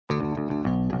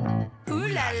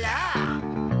la la.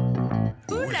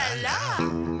 Ooh la la.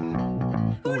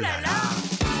 Ooh la la.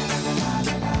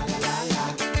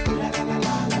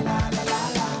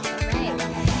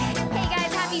 Hey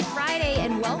guys, happy Friday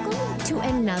and welcome to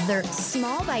another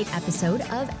Small Bite episode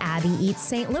of Abby Eats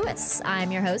St. Louis.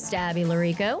 I'm your host, Abby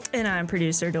Larico. And I'm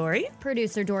producer Dory.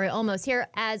 Producer Dory almost here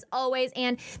as always.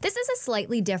 And this is a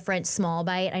slightly different Small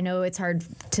Bite. I know it's hard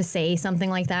to say something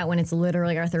like that when it's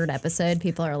literally our third episode.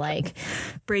 People are like,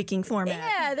 breaking format.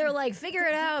 yeah, they're like, figure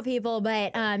it out, people.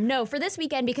 But no, for this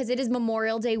weekend, because it is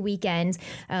Memorial Day weekend,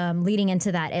 leading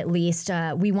into that at least,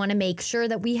 we want to make sure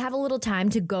that we have a little time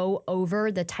to go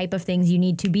over the type of things you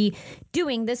need to be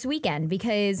doing this weekend,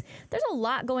 because there's a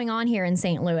lot going on here in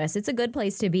St. Louis. It's a good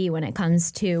place to be when it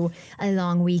comes to a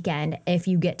long weekend if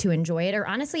you get to enjoy it, or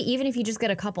honestly, even if you just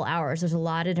get a couple hours. There's a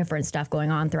lot of different stuff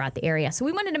going on throughout the area. So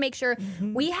we wanted to make sure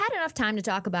we had enough time to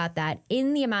talk about that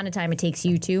in the amount of time it takes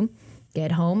you to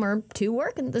get home or to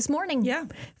work this morning. Yeah.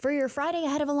 For your Friday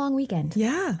ahead of a long weekend.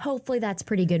 Yeah. Hopefully that's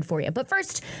pretty good for you. But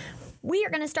first, we are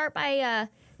going to start by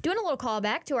doing a little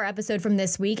callback to our episode from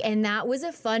this week, and that was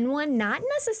a fun one, not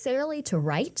necessarily to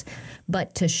write,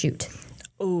 but to shoot.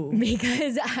 Ooh.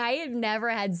 Because I have never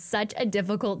had such a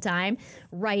difficult time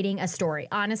writing a story.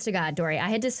 Honest to God, Dory. I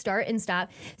had to start and stop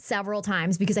several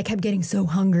times because I kept getting so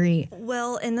hungry.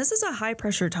 Well, and this is a high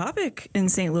pressure topic in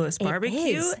St. Louis. Barbecue.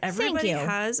 is. Everybody Thank you.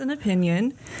 has an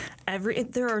opinion.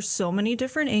 There are so many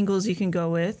different angles you can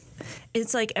go with.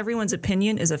 It's like everyone's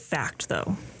opinion is a fact,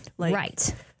 though. Like,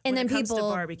 Right. And when then it comes people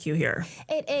to barbecue here.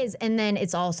 It is. And then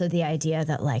it's also the idea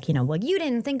that, like, you know, well, you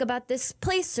didn't think about this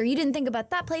place or you didn't think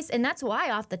about that place. And that's why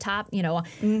off the top, you know,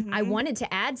 I wanted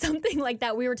to add something like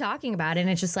that we were talking about. And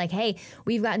it's just like, hey,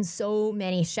 we've gotten so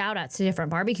many shout outs to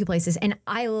different barbecue places. And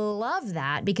I love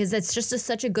that because that's just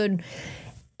such a good.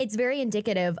 It's very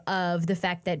indicative of the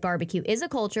fact that barbecue is a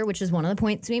culture, which is one of the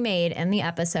points we made in the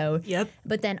episode. Yep.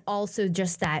 But then also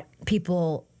just that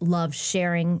people love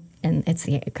sharing, and it's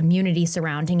the community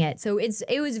surrounding it. So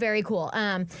it was very cool.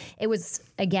 It was,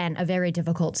 again, a very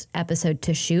difficult episode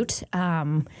to shoot.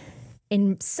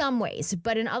 In some ways,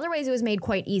 but in other ways it was made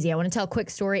quite easy. I want to tell a quick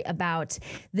story about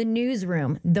the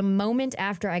newsroom. The moment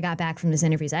after I got back from this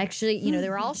interviews, actually, you know, they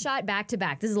were all shot back to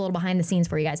back. This is a little behind the scenes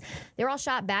for you guys. They were all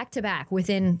shot back to back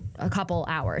within a couple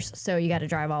hours. So you got to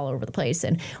drive all over the place.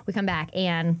 And we come back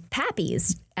and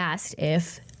Pappy's asked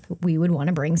if we would want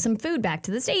to bring some food back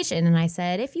to the station. And I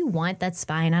said, if you want, that's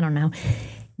fine. I don't know.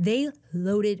 They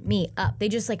loaded me up. They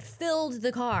just like filled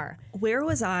the car. Where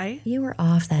was I? You were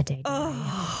off that day.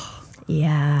 Oh.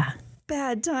 Yeah.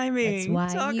 Bad timing.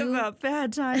 That's why Talk about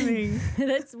bad timing.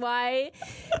 That's why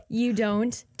you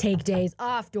don't take days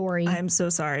off, Dory. I'm so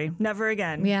sorry. Never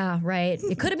again. Yeah, right.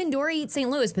 It could have been Dory Eats St.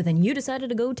 Louis, but then you decided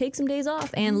to go take some days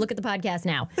off and look at the podcast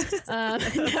now.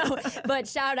 No, but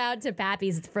shout out to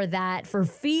Pappy's for that, for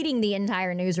feeding the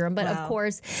entire newsroom. But of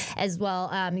course, as well,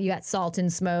 you got Salt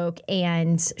and Smoke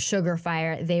and Sugar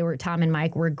Fire. Tom and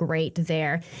Mike were great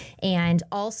there. And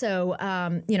also,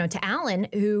 you know, to Alan,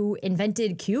 who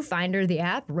invented Q Finder, the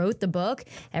app, wrote the book.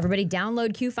 Everybody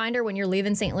download Q Finder when you're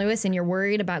leaving St. Louis and you're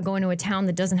worried about going to a town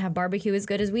that doesn't have barbecue as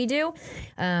good as we do.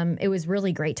 It was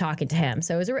really great talking to him.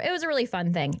 So it was a really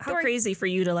fun thing. How crazy for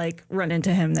you to like run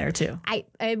into him there too. I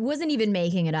wasn't even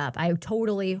making it up. I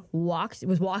totally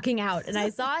was walking out and I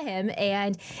saw him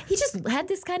and he just had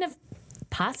this kind of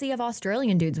posse of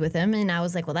Australian dudes with him, and I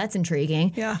was like, well, that's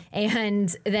intriguing. Yeah.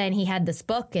 And then he had this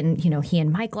book, and, you know, he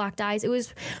and Mike locked eyes. It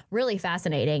was really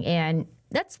fascinating, and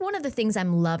that's one of the things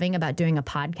I'm loving about doing a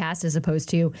podcast as opposed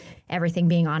to everything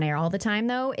being on air all the time,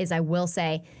 though, is I will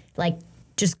say, like,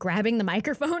 just grabbing the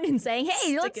microphone and saying,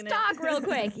 hey, let's talk real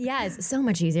quick. Yes, so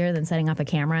much easier than setting up a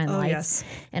camera and lights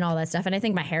and all that stuff. And I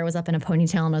think my hair was up in a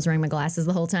ponytail and I was wearing my glasses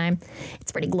the whole time.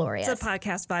 It's pretty glorious. It's a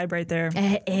podcast vibe right there.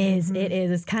 It is. It is.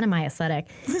 It's kind of my aesthetic.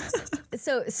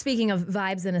 So speaking of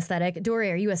vibes and aesthetic, Dory,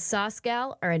 are you a sauce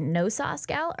gal or a no sauce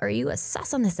gal? Or are you a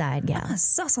sauce on the side gal? A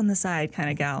sauce on the side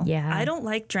kind of gal. Yeah. I don't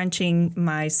like drenching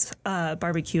my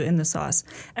barbecue in the sauce.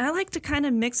 And I like to kind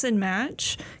of mix and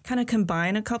match, kind of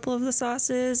combine a couple of the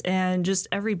sauces and just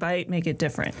every bite make it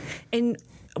different. And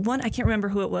I can't remember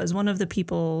who it was, one of the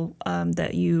people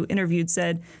that you interviewed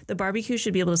said the barbecue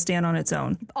should be able to stand on its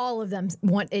own. All of them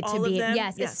want it to be.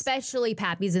 Yes, especially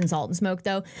Pappy's and Salt and Smoke,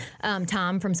 though.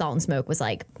 Tom from Salt and Smoke was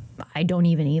like, I don't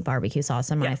even eat barbecue sauce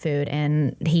on my food,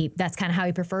 and that's kind of how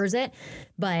he prefers it.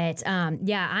 But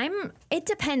it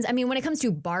depends. I mean, when it comes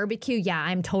to barbecue,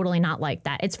 I'm totally not like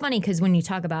that. It's funny because when you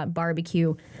talk about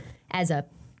barbecue as a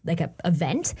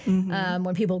event,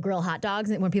 when people grill hot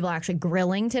dogs and when people are actually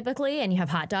grilling typically and you have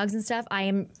hot dogs and stuff, I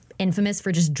am infamous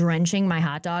for just drenching my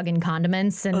hot dog in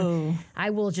condiments, and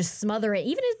I will just smother it.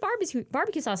 Even if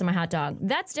barbecue sauce on my hot dog,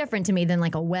 that's different to me than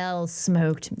like a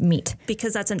well-smoked meat.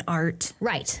 Because that's an art.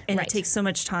 Right. And right. it takes so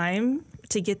much time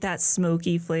to get that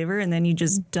smoky flavor, and then you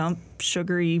just dump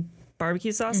sugary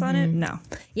barbecue sauce on it. No.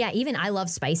 Yeah, even I love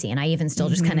spicy, and I even still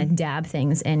just kind of dab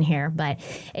things in here, but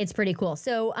it's pretty cool.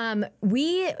 So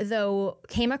we, though,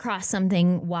 came across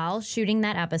something while shooting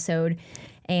that episode,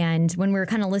 and when we were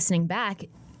kind of listening back,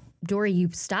 Dory, you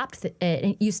stopped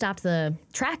the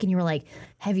track, and you were like,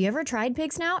 have you ever tried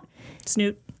pig snout?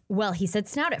 Snoot. Well, he said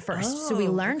snout at first, so we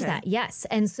learned that, yes.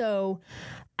 And so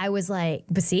I was like,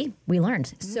 but see, we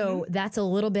learned. So that's a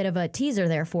little bit of a teaser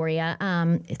there for you.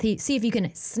 See if you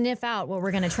can sniff out what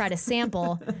we're going to try to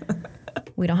sample.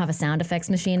 We don't have a sound effects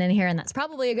machine in here, and that's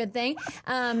probably a good thing.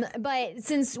 But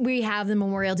since we have the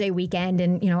Memorial Day weekend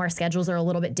and, our schedules are a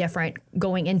little bit different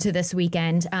going into this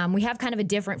weekend, we have kind of a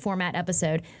different format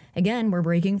episode. Again, we're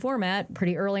breaking format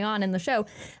pretty early on in the show.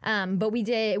 But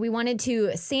we wanted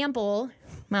to sample...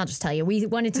 I'll just tell you, we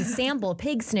wanted to sample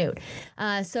pig snoot.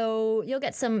 So you'll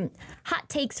get some hot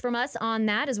takes from us on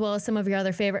that, as well as some of your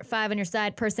other favorite 5 on your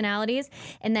side personalities.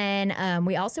 And then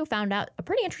we also found out a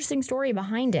pretty interesting story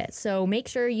behind it. So make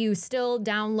sure you still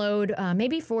download,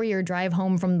 maybe for your drive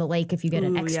home from the lake if you get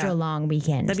an extra long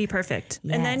weekend. That'd be perfect.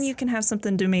 Yes. And then you can have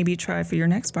something to maybe try for your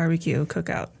next barbecue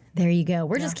cookout. There you go.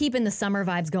 We're just keeping the summer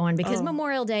vibes going because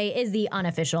Memorial Day is the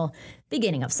unofficial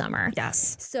beginning of summer.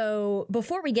 Yes. So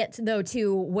before we get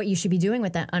to what you should be doing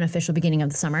with that unofficial beginning of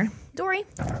the summer, Dory,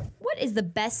 what is the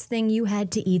best thing you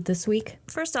had to eat this week?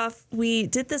 First off, we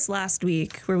did this last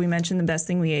week where we mentioned the best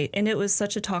thing we ate, and it was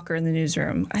such a talker in the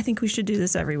newsroom. I think we should do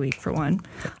this every week for one.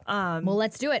 Well,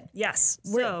 let's do it. Yes.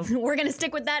 We're going to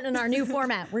stick with that in our new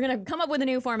format. We're going to come up with a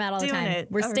new format all the time.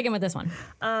 We're sticking with this one.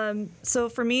 So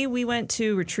for me, we went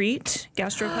to Retreat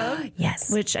Gastropub.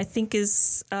 Yes. Which I think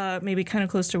is maybe kind of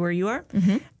close to where you are.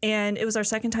 And it was our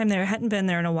second time there. I hadn't been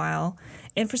there in a while.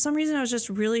 And for some reason, I was just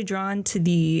really drawn to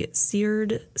the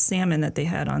seared salmon that they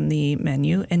had on the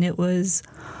menu. And it was,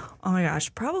 oh my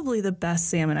gosh, probably the best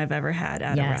salmon I've ever had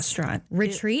at a restaurant.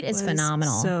 Retreat is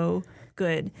phenomenal. So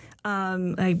good.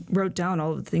 I wrote down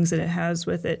all of the things that it has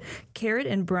with it. Carrot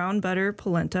and brown butter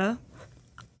polenta.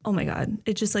 Oh my God,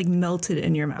 it just like melted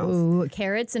in your mouth. Ooh,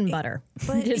 carrots and butter.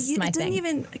 But just it my didn't thing.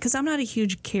 even, because I'm not a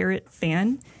huge carrot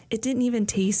fan, it didn't even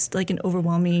taste like an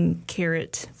overwhelming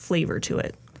carrot flavor to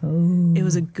it. Ooh. It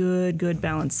was a good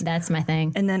balance. That's my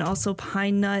thing. And then also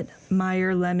pine nut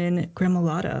Meyer lemon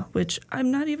gremolata, which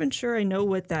I'm not even sure I know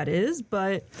what that is,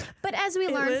 but as we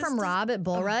learned from Rob at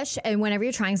Bullrush, and whenever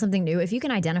you're trying something new, if you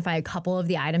can identify a couple of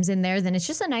the items in there, then it's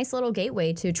just a nice little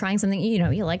gateway to trying something.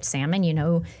 You liked salmon,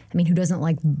 who doesn't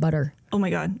like butter? oh my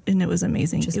God, and it was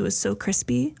amazing. It was so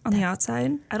crispy on the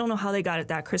outside. I don't know how they got it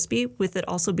that crispy with it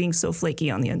also being so flaky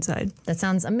on the inside. That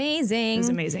sounds amazing. It was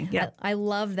amazing. Yeah. I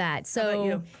love that. How about So,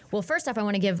 you? well, first off, I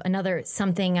want to give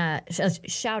a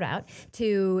shout out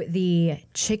to the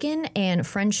chicken and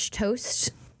French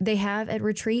toast they have at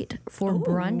Retreat for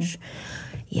brunch.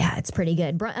 Yeah, it's pretty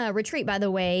good. Retreat, by the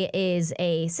way, is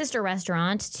a sister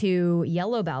restaurant to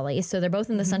Yellow Belly. So they're both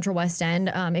in the Central West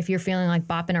End. If you're feeling like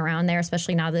bopping around there,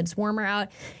 especially now that it's warmer out,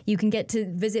 you can get to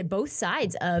visit both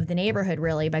sides of the neighborhood,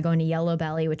 really, by going to Yellow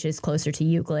Belly, which is closer to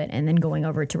Euclid, and then going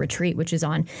over to Retreat, which is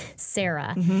on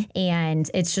Sarah.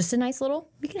 And it's just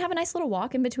you can have a nice little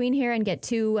walk in between here and get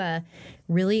two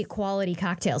really quality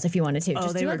cocktails if you wanted to.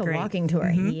 Just they do were like a great. walking tour.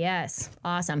 Yes.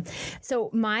 Awesome. So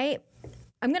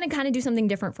I'm going to kind of do something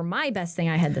different for my best thing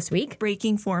I had this week.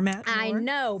 Breaking format. I more.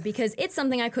 know, because it's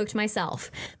something I cooked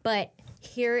myself. But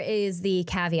here is the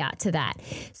caveat to that.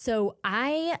 So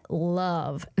I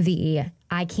love the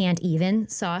I Can't Even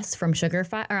sauce from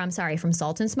from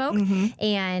Salt and Smoke.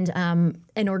 And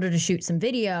in order to shoot some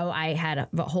video, I had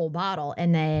a whole bottle.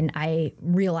 And then I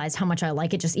realized how much I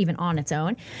like it just even on its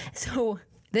own. So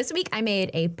this week I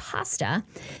made a pasta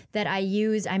that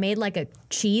I made like a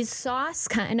cheese sauce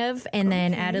kind of, and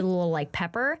then added a little like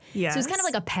pepper. Yes. So it's kind of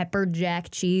like a pepper jack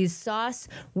cheese sauce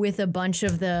with a bunch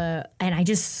of and I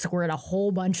just squirt a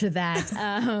whole bunch of that.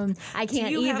 I Can't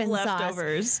Do you Even have sauce.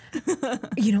 leftovers?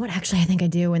 You know what? Actually, I think I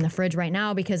do in the fridge right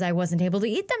now because I wasn't able to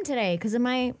eat them today because of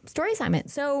my story assignment.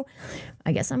 So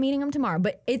I guess I'm eating them tomorrow.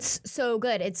 But it's so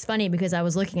good. It's funny because I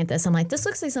was looking at this. I'm like, this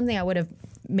looks like something I would have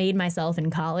made myself in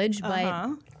college.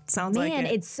 But Sounds like man,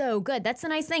 it. it's so good. That's the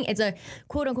nice thing. It's a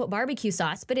quote unquote barbecue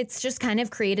sauce, but it's just kind of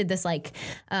created this like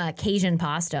Cajun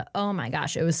pasta. Oh my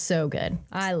gosh, it was so good.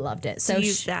 I loved it. So you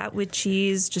use that with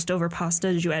cheese just over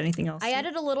pasta. Did you add anything else? I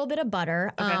added a little bit of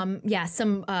butter. Okay.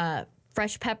 Some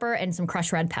fresh pepper and some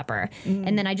crushed red pepper.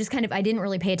 And then I just I didn't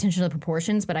really pay attention to the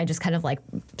proportions, but I just kind of like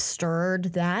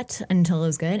stirred that until it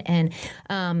was good. And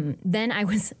then I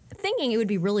was thinking it would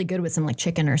be really good with some like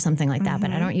chicken or something like that, but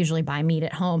I don't usually buy meat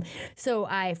at home. So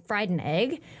I fried an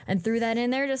egg and threw that in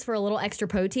there just for a little extra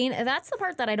protein. That's the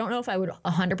part that I don't know if I would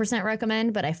 100%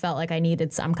 recommend, but I felt like I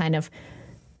needed some kind of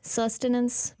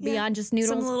sustenance beyond just noodles.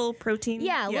 Some little protein.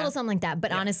 Yeah, a little something like that.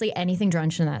 But honestly, anything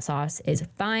drenched in that sauce is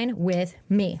fine with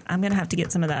me. I'm going to have to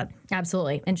get some of that.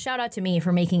 Absolutely. And shout out to me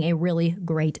for making a really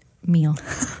great meal.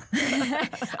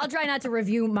 I'll try not to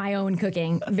review my own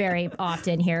cooking very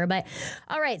often here. But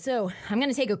all right, so I'm going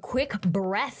to take a quick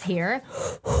breath here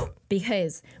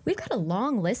because we've got a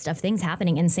long list of things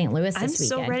happening in St. Louis this weekend.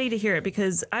 I'm so ready to hear it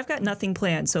because I've got nothing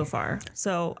planned so far.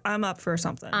 So I'm up for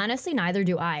something. Honestly, neither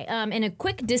do I. And a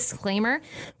quick disclaimer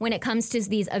when it comes to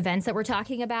these events that we're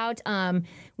talking about,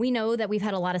 we know that we've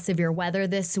had a lot of severe weather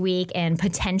this week and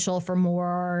potential for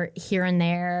more here and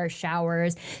there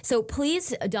showers. So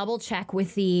please double check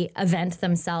with the event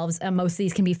themselves. Most of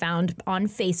these can be found on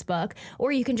Facebook,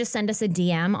 or you can just send us a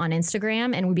DM on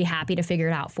Instagram and we'd be happy to figure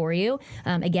it out for you.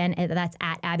 Again, that's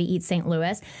at Abby Eats St.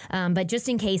 Louis. But just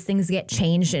in case things get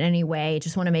changed in any way,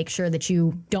 just want to make sure that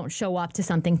you don't show up to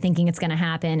something thinking it's going to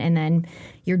happen and then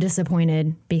you're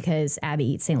disappointed because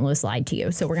Abby Eats St. Louis lied to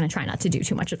you. So we're going to try not to do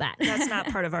too much of that. That's not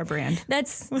part of our brand.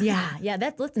 Let's not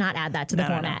add that to the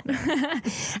format.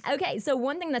 No. Okay, so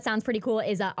one thing that sounds pretty cool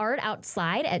is art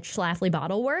outside at Schlafly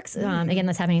Bottle Works. Again,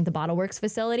 that's happening at the Bottle Works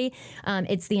facility.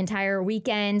 It's the entire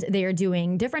weekend. They are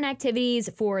doing different activities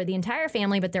for the entire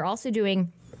family, but they're also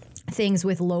doing things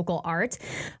with local art.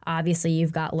 Obviously,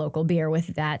 you've got local beer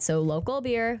with that. So local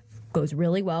beer goes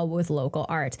really well with local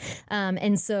art.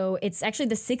 And so it's actually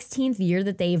the 16th year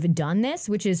that they've done this,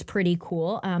 which is pretty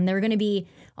cool. There are going to be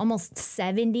almost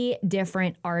 70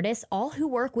 different artists, all who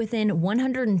work within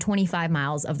 125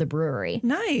 miles of the brewery.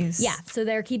 Nice. Yeah, so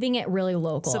they're keeping it really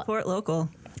local. Support local.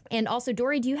 And also,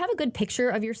 Dory, do you have a good picture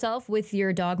of yourself with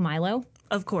your dog Milo?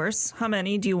 Of course. How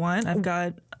many do you want? I've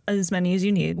got as many as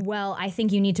you need. Well, I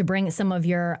think you need to bring some of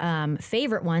your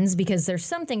favorite ones because there's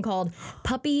something called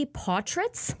puppy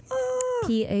portraits.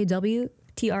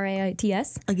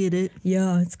 PAWTRAITS. I get it.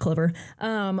 Yeah, it's clever.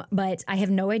 But I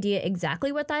have no idea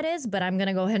exactly what that is, but I'm going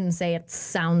to go ahead and say it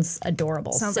sounds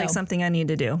adorable. Sounds like something I need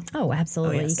to do. Oh,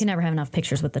 absolutely. Oh, yes. You can never have enough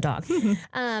pictures with the dog.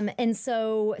 And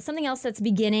so something else that's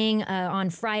beginning on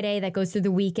Friday that goes through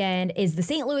the weekend is the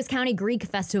St. Louis County Greek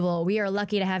Festival. We are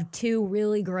lucky to have two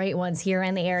really great ones here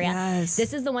in the area. Yes.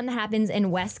 This is the one that happens in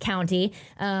West County.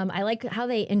 I like how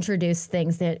they introduce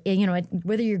things that,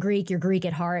 whether you're Greek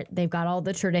at heart. They've got all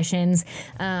the traditions.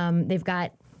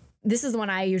 This is the one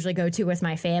I usually go to with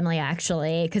my family,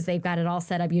 actually, because they've got it all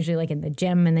set up usually like in the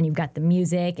gym, and then you've got the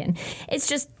music, and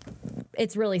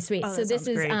it's really sweet. Oh, so this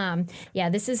is, great.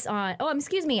 this is on,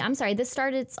 I'm sorry. This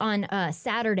starts on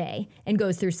Saturday and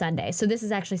goes through Sunday. So this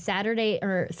is actually Saturday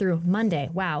through Monday.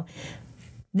 Wow.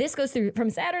 This goes through from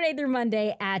Saturday through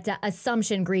Monday at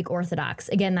Assumption Greek Orthodox.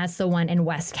 Again, that's the one in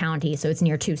West County, so it's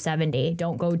near 270.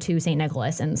 Don't go to St.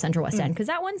 Nicholas in Central West End because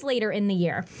that one's later in the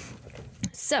year.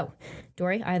 So,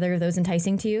 Dory, either of those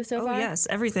enticing to you so far? Oh, yes,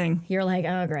 everything. You're like,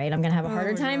 oh, great. I'm going to have a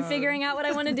harder time figuring out what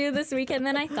I want to do this weekend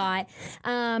than I thought.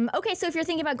 Okay, so if you're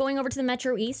thinking about going over to the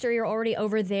Metro East or you're already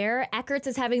over there, Eckert's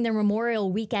is having their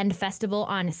Memorial Weekend Festival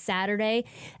on Saturday.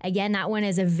 Again, that one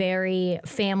is a very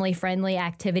family-friendly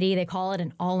activity. They call it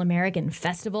an all-American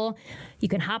festival. You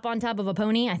can hop on top of a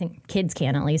pony. I think kids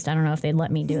can, at least. I don't know if they'd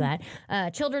let me do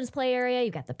that. Children's play area.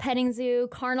 You've got the petting zoo,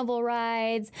 carnival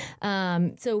rides.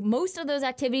 So most of those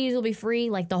activities will be free.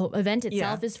 Like the whole event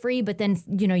itself is free, but then,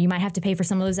 you might have to pay for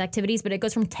some of those activities. But it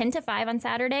goes from 10 to 5 on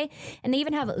Saturday. And they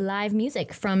even have live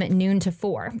music from noon to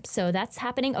 4. So that's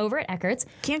happening over at Eckert's.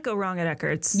 Can't go wrong at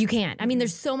Eckert's. You can't. I mean,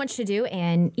 there's so much to do.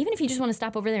 And even if you just want to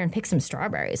stop over there and pick some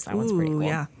strawberries, that one's pretty cool.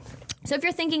 Yeah. So if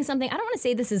you're thinking something, I don't want to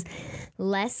say this is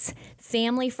less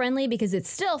family friendly because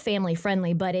it's still family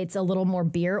friendly, but it's a little more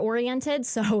beer oriented.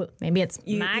 So maybe it's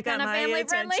my kind of family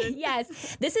friendly.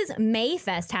 Yes. This is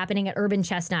Mayfest happening at Urban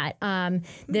Chestnut.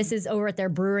 This is over at their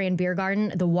brewery and beer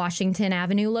garden, the Washington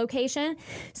Avenue location.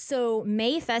 So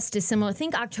Mayfest is similar.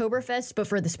 Think Oktoberfest, but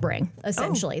for the spring,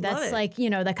 essentially. That's like,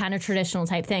 that kind of traditional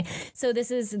type thing. So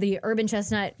this is the Urban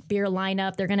Chestnut beer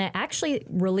lineup. They're going to actually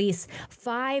release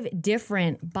 5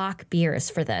 different Bach beers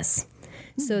for this.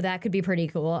 So that could be pretty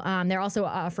cool. They're also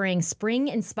offering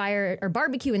spring-inspired or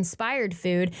barbecue-inspired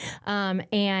food,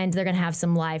 and they're going to have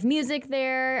some live music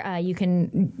there. You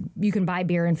can buy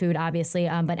beer and food, obviously,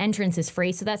 but entrance is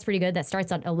free, so that's pretty good. That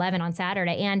starts at 11 on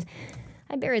Saturday, and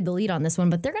I buried the lead on this one,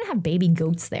 but they're going to have baby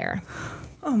goats there.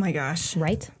 Oh, my gosh.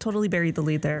 Right? Totally buried the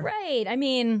lead there. Right. I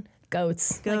mean,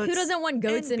 Goats. Like, who Goats doesn't want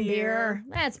goats and and beer?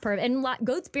 That's perfect. And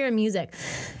goats, beer, and music.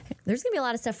 There's going to be a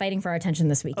lot of stuff fighting for our attention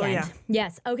this weekend. Oh, yeah.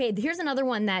 Yes. Okay, here's another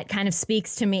one that kind of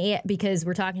speaks to me because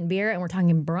we're talking beer and we're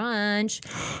talking brunch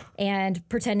and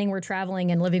pretending we're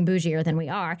traveling and living bougier than we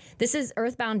are. This is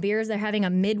Earthbound Beers. They're having a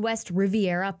Midwest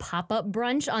Riviera pop-up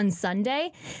brunch on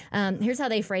Sunday. Here's how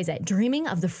they phrase it. Dreaming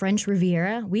of the French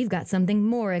Riviera? We've got something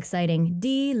more exciting.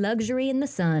 Luxury in the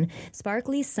sun.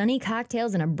 Sparkly, sunny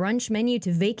cocktails and a brunch menu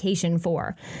to vacation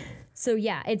for. So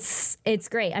yeah, it's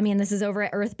great. I mean, this is over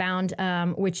at Earthbound,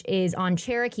 which is on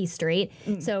Cherokee Street.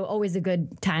 So always a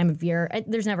good time of year.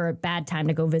 There's never a bad time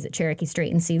to go visit Cherokee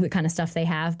Street and see what kind of stuff they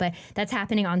have. But that's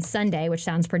happening on Sunday, which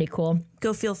sounds pretty cool.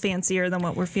 Go feel fancier than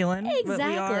what we're feeling.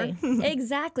 Exactly.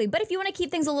 Exactly. But if you want to keep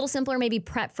things a little simpler, maybe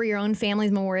prep for your own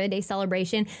family's Memorial Day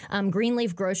celebration,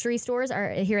 Greenleaf grocery stores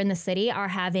are here in the city are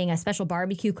having a special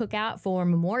barbecue cookout for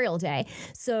Memorial Day.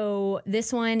 So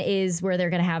this one is where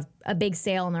they're going to have a big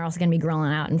sale, and they're also going to be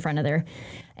grilling out in front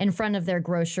of their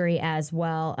grocery as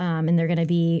well. And they're going to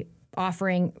be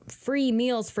offering free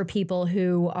meals for people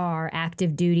who are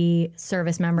active duty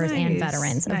service members and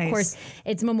veterans. Nice. Of course,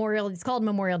 it's called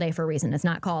Memorial Day for a reason. It's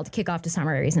not called Kickoff to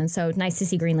Summer reason. So nice to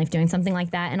see Greenleaf doing something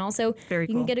like that. And also Very you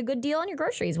cool. can get a good deal on your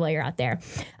groceries while you're out there.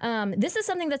 This is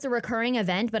something that's a recurring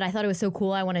event, but I thought it was so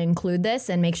cool. I want to include this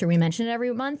and make sure we mention it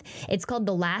every month. It's called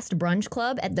the Last Brunch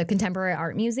Club at the Contemporary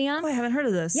Art Museum. Oh, I haven't heard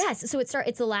of this. Yes, so it's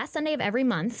the last Sunday of every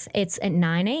month. It's at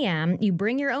 9 a.m. You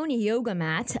bring your own yoga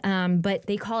mat, but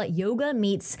they call it Yoga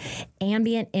Meets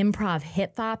Ambient Improv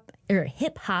Hip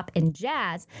Hop and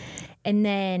Jazz, and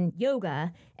then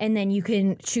yoga, and then you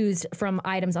can choose from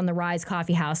items on the Rise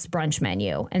Coffee House brunch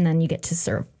menu, and then you get to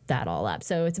serve that all up.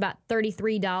 So it's about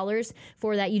 $33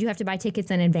 for that. You do have to buy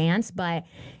tickets in advance, but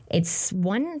it's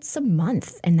once a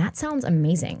month, and that sounds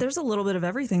amazing. There's a little bit of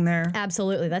everything there.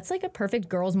 Absolutely. That's like a perfect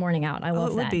girls' morning out. I love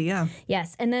that. It would be, yeah.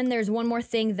 Yes. And then there's one more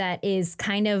thing that is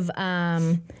kind of,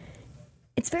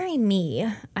 it's very me.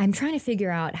 I'm trying to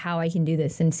figure out how I can do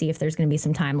this and see if there's going to be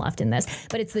some time left in this.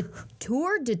 But it's the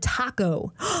Tour de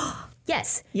Taco.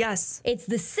 Yes. Yes. It's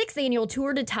the 6th annual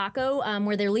Tour de Taco,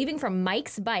 where they're leaving from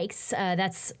Mike's Bikes.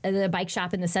 That's the bike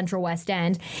shop in the Central West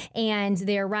End. And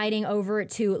they're riding over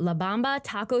to La Bamba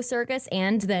Taco Circus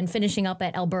and then finishing up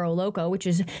at El Burro Loco, which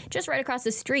is just right across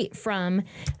the street from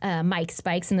Mike's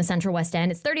Bikes in the Central West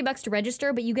End. It's $30 to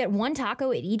register, but you get one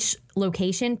taco at each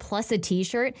location plus a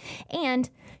t-shirt. And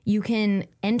you can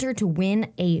enter to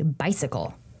win a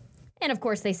bicycle. And of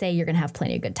course, they say you're going to have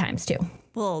plenty of good times too.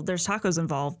 Well, there's tacos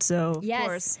involved, so of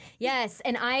course. Yes.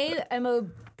 And I am a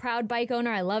proud bike owner.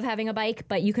 I love having a bike,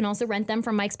 but you can also rent them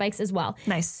from Mike's Bikes as well.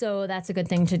 Nice. So that's a good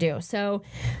thing to do. So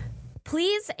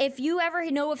please, if you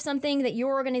ever know of something that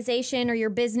your organization or your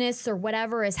business or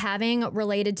whatever is having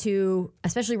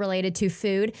especially related to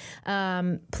food,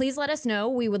 please let us know.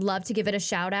 We would love to give it a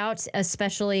shout out,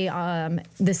 especially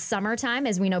this summertime,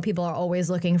 as we know people are always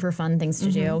looking for fun things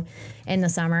to do in the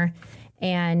summer.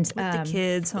 And With the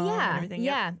kids home and everything.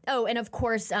 Yeah. Oh, and of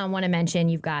course, want to mention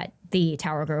you've got the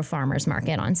Tower Grove Farmers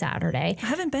Market on Saturday. I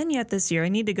haven't been yet this year. I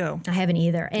need to go. I haven't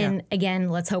either. And again,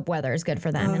 let's hope weather is good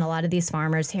for them. And a lot of these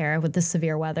farmers here with the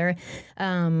severe weather, it's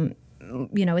a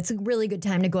really good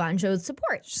time to go out and show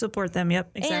support. Support them. Yep,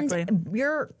 exactly. And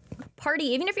your party,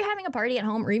 even if you're having a party at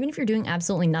home or even if you're doing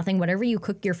absolutely nothing, whatever you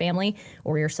cook your family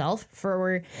or yourself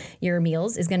for your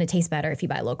meals is going to taste better if you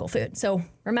buy local food. So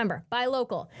remember, buy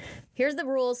local. Here's the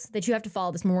rules that you have to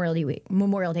follow this Memorial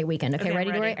Day weekend. Okay,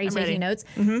 ready, Dory? Are you taking notes?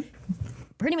 Mm-hmm.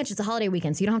 Pretty much it's a holiday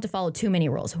weekend, so you don't have to follow too many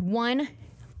rules. 1,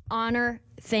 honor,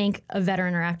 thank a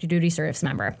veteran or active duty service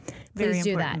member. Please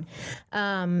do that.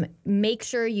 Make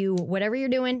sure whatever you're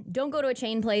doing, don't go to a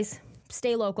chain place.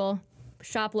 Stay local.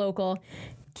 Shop local.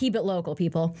 Keep it local,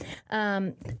 people.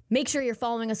 Make sure you're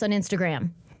following us on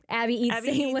Instagram. Abby Eats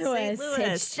St. Louis.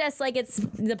 It's just like it's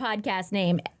the podcast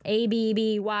name.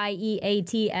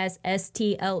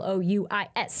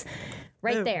 ABBYEATSSTLOUIS.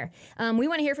 Right there. We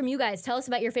want to hear from you guys. Tell us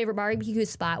about your favorite barbecue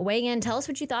spot. Weigh in. Tell us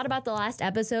what you thought about the last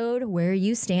episode, where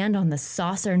you stand on the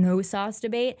sauce or no sauce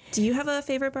debate. Do you have a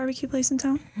favorite barbecue place in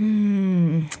town?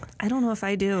 I don't know if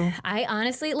I do. I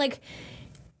honestly,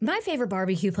 my favorite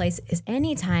barbecue place is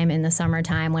any time in the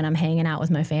summertime when I'm hanging out with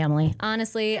my family.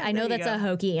 Honestly, I know that's a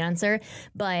hokey answer,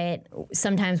 but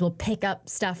sometimes we'll pick up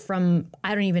stuff from,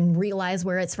 I don't even realize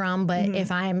where it's from, but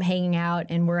if I'm hanging out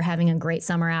and we're having a great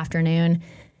summer afternoon,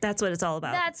 that's what it's all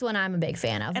about. That's what I'm a big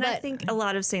fan of. And I think a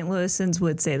lot of St. Louisans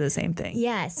would say the same thing.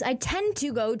 Yes. I tend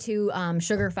to go to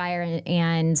Sugar Fire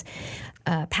and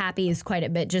Pappy's quite a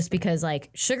bit just because,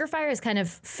 Sugar Fire is kind of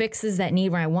fixes that need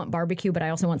where I want barbecue, but I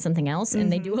also want something else.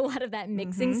 And they do a lot of that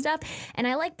mixing stuff. And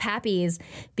I like Pappy's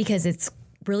because it's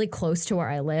really close to where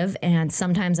I live, and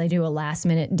sometimes I do a last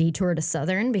minute detour to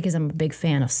Southern because I'm a big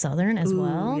fan of Southern as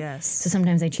well. Yes. So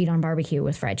sometimes I cheat on barbecue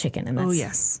with fried chicken, and that's,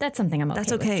 yes. that's something I'm okay,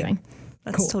 That's with okay. doing.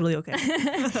 That's totally okay.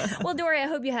 Well, Dory, I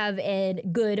hope you have a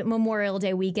good Memorial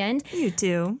Day weekend. You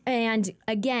too. And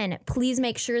again, please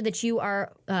make sure that you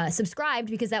are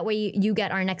subscribed, because that way you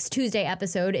get our next Tuesday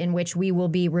episode, in which we will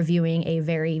be reviewing a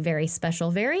very, very special,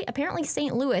 very apparently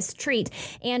St. Louis treat,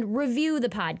 and review the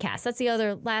podcast. That's the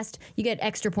other last, you get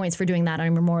extra points for doing that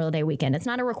on Memorial Day weekend. It's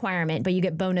not a requirement, but you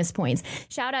get bonus points.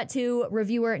 Shout out to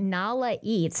reviewer Nala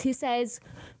Eats, who says,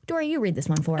 Dory, you read this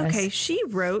one for us. Okay, she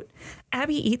wrote,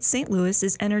 Abby Eats St. Louis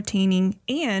is entertaining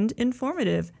and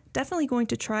informative. Definitely going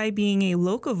to try being a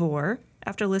locavore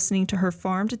after listening to her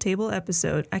Farm to Table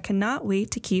episode. I cannot wait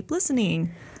to keep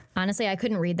listening. Honestly, I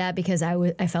couldn't read that because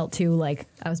I felt too like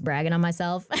I was bragging on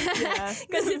myself. Yeah.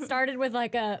 Because it started with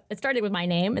my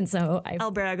name, and so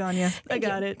I'll brag on you. I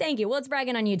got it. Thank you. Well, it's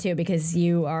bragging on you too, because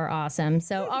you are awesome.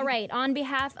 So, all right, on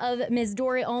behalf of Ms.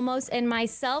 Dory Olmos and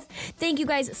myself, thank you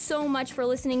guys so much for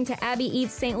listening to Abby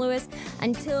Eats St. Louis.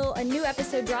 Until a new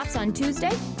episode drops on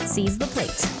Tuesday, seize the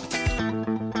plate.